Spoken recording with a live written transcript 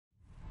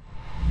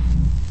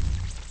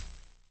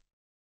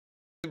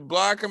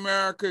Black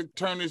America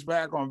turn its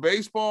back on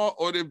baseball,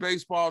 or did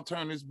baseball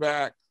turn its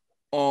back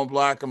on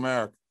Black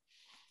America?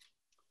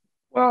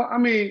 Well, I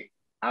mean,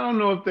 I don't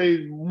know if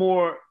they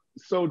more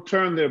so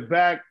turn their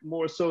back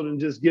more so than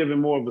just giving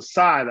more of a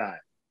side eye.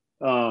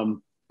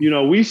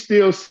 We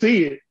still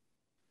see it,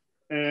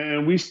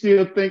 and we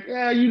still think,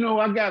 I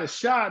got a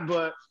shot.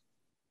 But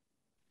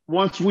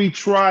once we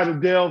try to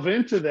delve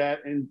into that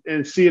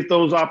and see if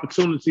those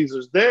opportunities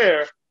are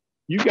there,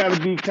 you got to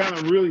be kind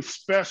of really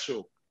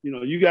special.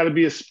 You got to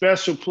be a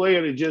special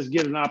player to just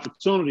get an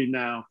opportunity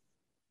now.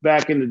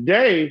 Back in the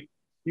day,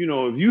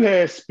 if you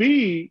had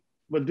speed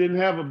but didn't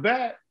have a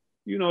bat,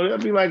 they'll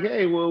be like,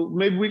 hey, well,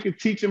 maybe we could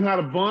teach him how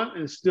to bunt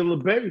and steal a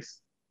base.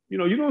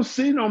 You don't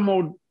see no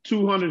more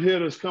 200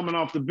 hitters coming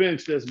off the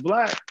bench that's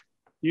Black.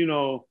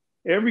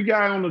 Every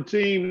guy on the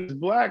team that's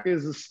Black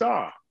is a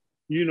star.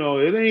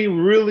 It ain't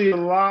really a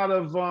lot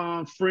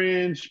of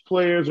fringe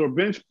players or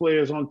bench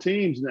players on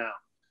teams now.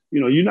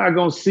 You're not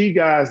going to see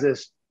guys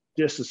that's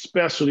just a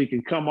specialty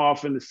can come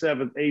off in the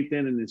 7th, 8th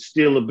inning and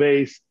steal a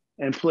base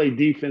and play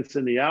defense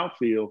in the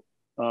outfield.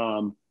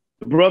 The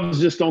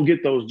brothers just don't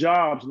get those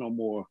jobs no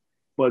more.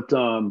 But,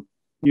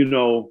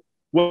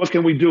 what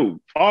can we do?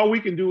 All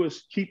we can do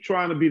is keep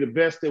trying to be the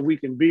best that we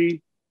can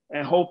be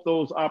and hope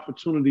those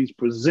opportunities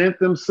present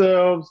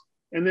themselves.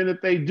 And then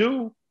if they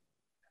do,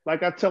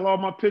 like I tell all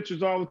my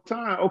pitchers all the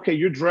time, okay,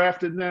 you're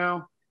drafted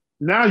now.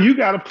 Now you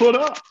got to put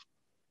up.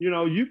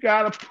 You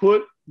got to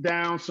put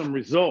down some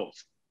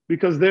results,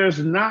 because there's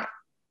not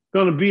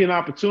going to be an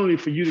opportunity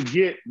for you to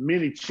get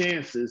many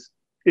chances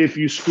if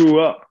you screw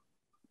up.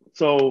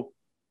 So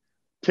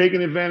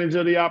taking advantage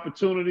of the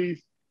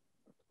opportunities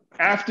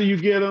after you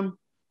get them,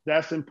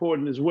 that's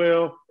important as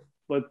well.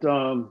 But,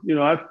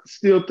 I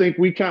still think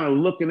we kind of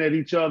looking at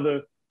each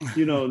other,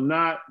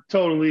 not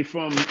totally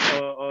from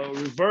a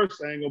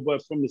reverse angle,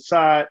 but from the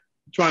side,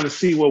 trying to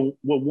see what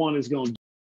one is going to do.